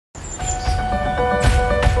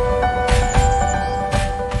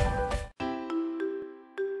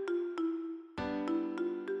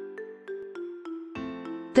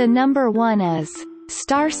The number 1 is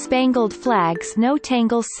Star Spangled Flags No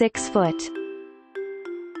Tangle 6 foot.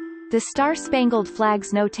 The Star Spangled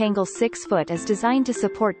Flags No Tangle 6 foot is designed to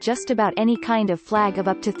support just about any kind of flag of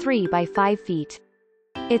up to 3 by 5 feet.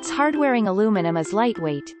 Its hard-wearing aluminum is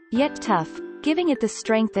lightweight, yet tough, giving it the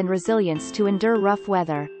strength and resilience to endure rough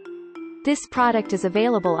weather. This product is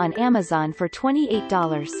available on Amazon for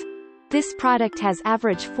 $28. This product has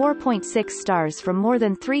average 4.6 stars from more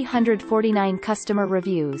than 349 customer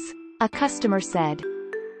reviews. A customer said,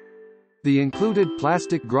 "The included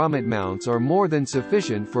plastic grommet mounts are more than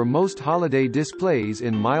sufficient for most holiday displays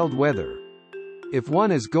in mild weather. If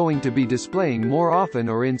one is going to be displaying more often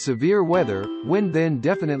or in severe weather, then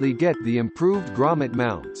definitely get the improved grommet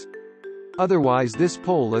mounts. Otherwise this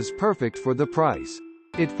pole is perfect for the price.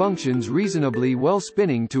 It functions reasonably well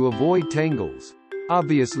spinning to avoid tangles.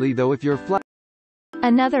 Obviously though if you're flat."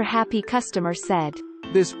 Another happy customer said,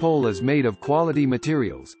 "This pole is made of quality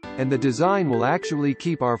materials, and the design will actually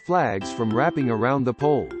keep our flags from wrapping around the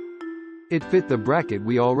pole. It fit the bracket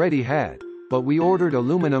we already had, but we ordered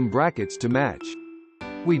aluminum brackets to match.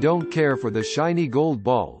 We don't care for the shiny gold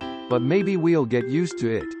ball, but maybe we'll get used to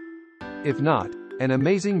it. If not, an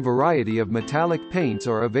amazing variety of metallic paints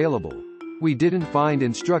are available. We didn't find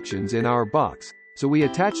instructions in our box, so we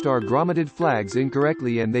attached our grommeted flags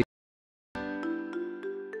incorrectly and they..."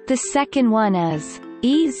 The second one is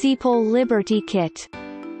Zpole Liberty Kit.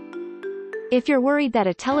 If you're worried that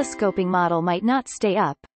a telescoping model might not stay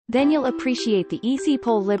up, then you'll appreciate the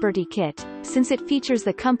Zpole Liberty Kit, since it features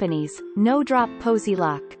the company's no-drop posy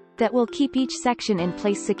lock that will keep each section in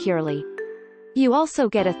place securely. You also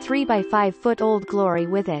get a 3 by 5 foot old glory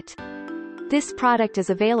with it. This product is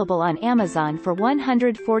available on Amazon for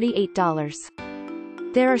 $148.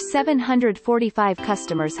 There are 745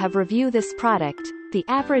 customers have reviewed this product. The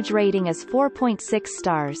average rating is 4.6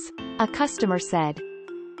 stars. A customer said,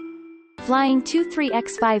 "Flying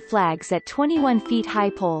 23x5 flags at 21 feet high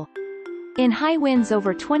pole. In high winds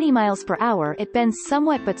over 20 miles per hour it bends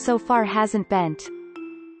somewhat but so far hasn't bent.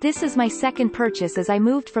 This is my second purchase as I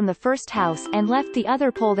moved from the first house and left the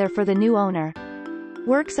other pole there for the new owner.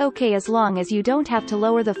 Works okay as long as you don't have to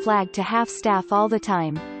lower the flag to half staff all the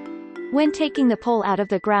time. When taking the pole out of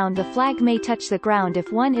the ground the flag may touch the ground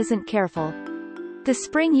if one isn't careful. The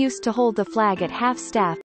spring used to hold the flag at half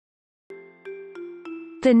staff."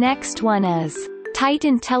 The next one is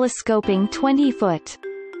Titan Telescoping 20 foot.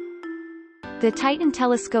 The Titan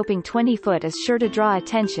Telescoping 20 foot is sure to draw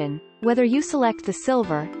attention, whether you select the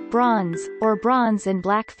silver, bronze, or bronze and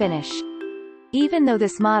black finish. Even though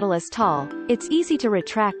this model is tall, it's easy to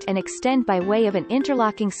retract and extend by way of an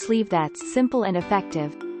interlocking sleeve that's simple and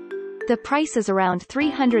effective. The price is around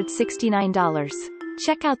 $369.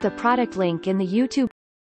 Check out the product link in the YouTube.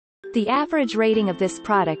 The average rating of this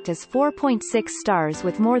product is 4.6 stars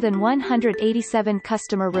with more than 187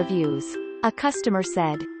 customer reviews. A customer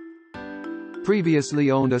said, "Previously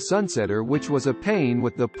owned a Sunsetter which was a pain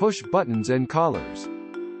with the push buttons and collars.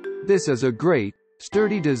 This is a great,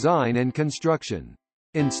 sturdy design and construction.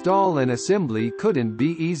 Install and assembly couldn't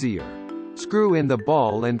be easier. Screw in the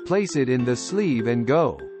ball and place it in the sleeve and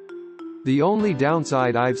go. The only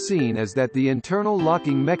downside I've seen is that the internal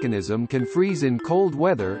locking mechanism can freeze in cold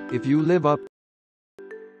weather if you live up."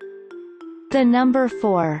 The number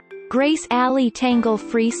 4. Grace Alley Tangle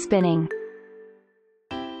Free Spinning.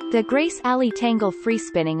 The Grace Alley Tangle Free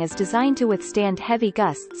Spinning is designed to withstand heavy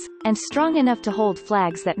gusts, and strong enough to hold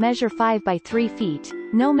flags that measure 5 by 3 feet,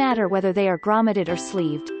 no matter whether they are grommeted or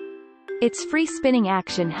sleeved. Its free spinning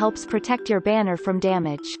action helps protect your banner from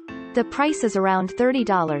damage. The price is around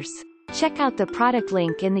 $30. Check out the product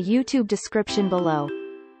link in the YouTube description below.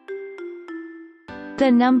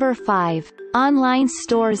 The number 5. Online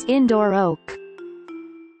Stores Indoor Oak.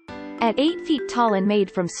 At 8 feet tall and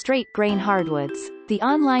made from straight grain hardwoods, the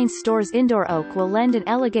Online Store's indoor oak will lend an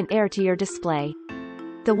elegant air to your display.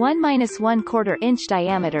 The 1-1/4 inch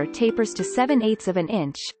diameter tapers to 7/8 of an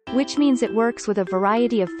inch, which means it works with a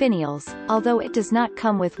variety of finials, although it does not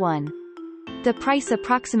come with one. The price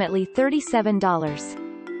approximately $37.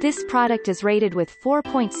 This product is rated with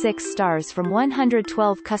 4.6 stars from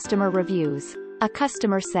 112 customer reviews. A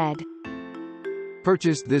customer said,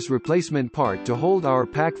 "Purchased this replacement part to hold our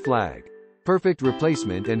pack flag. Perfect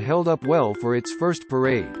replacement and held up well for its first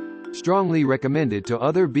parade. Strongly recommended to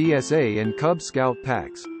other BSA and Cub Scout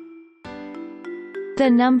packs." The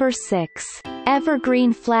number 6.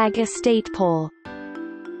 Evergreen Flag Estate Pole.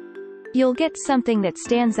 You'll get something that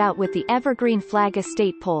stands out with the Evergreen Flag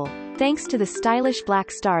Estate Pole, thanks to the stylish black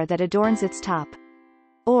star that adorns its top.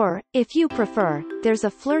 Or, if you prefer, there's a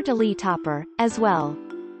fleur-de-lis topper, as well.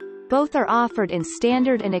 Both are offered in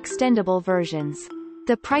standard and extendable versions.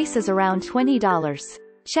 The price is around $20.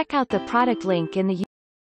 Check out the product link in the.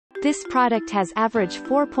 This product has average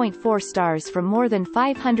 4.4 stars from more than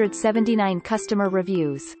 579 customer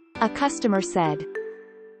reviews. A customer said,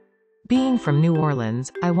 "Being from New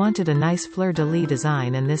Orleans, I wanted a nice fleur-de-lis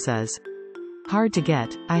design and this is hard to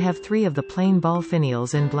get. I have 3 of the plain ball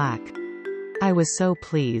finials in black. I was so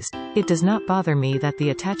pleased. It does not bother me that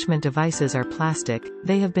the attachment devices are plastic,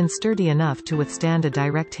 they have been sturdy enough to withstand a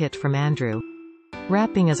direct hit from Andrew.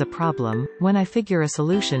 Wrapping is a problem. When I figure a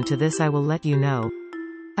solution to this I will let you know.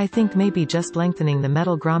 I think maybe just lengthening the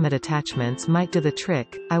metal grommet attachments might do the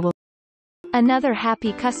trick. I will." Another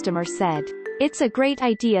happy customer said, "It's a great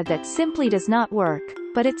idea that simply does not work,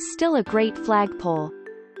 but it's still a great flagpole.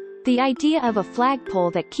 The idea of a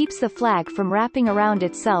flagpole that keeps the flag from wrapping around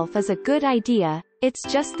itself is a good idea, it's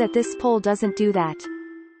just that this pole doesn't do that.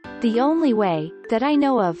 The only way, that I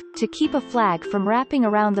know of, to keep a flag from wrapping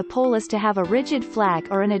around the pole is to have a rigid flag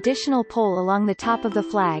or an additional pole along the top of the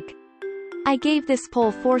flag. I gave this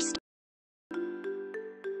pole 4 stars."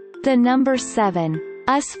 The number 7.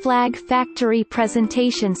 US Flag Factory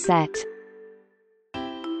Presentation Set.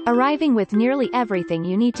 Arriving with nearly everything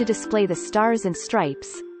you need to display the stars and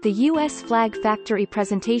stripes, the US Flag Factory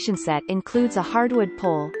Presentation Set includes a hardwood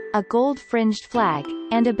pole, a gold-fringed flag,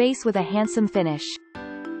 and a base with a handsome finish.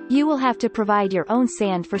 You will have to provide your own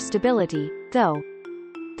sand for stability, though.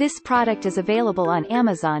 This product is available on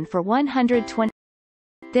Amazon for $120.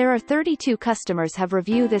 There are 32 customers have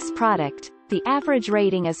reviewed this product. The average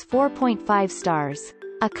rating is 4.5 stars.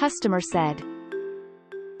 A customer said,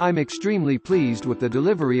 "I'm extremely pleased with the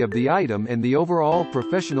delivery of the item and the overall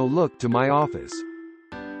professional look to my office."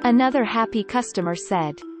 Another happy customer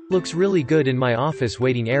said, "Looks really good in my office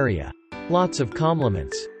waiting area. Lots of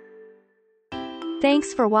compliments."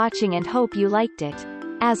 Thanks for watching and hope you liked it.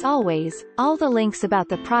 As always, all the links about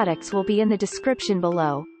the products will be in the description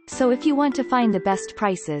below, so if you want to find the best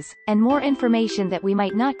prices, and more information that we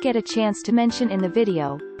might not get a chance to mention in the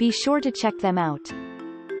video, be sure to check them out.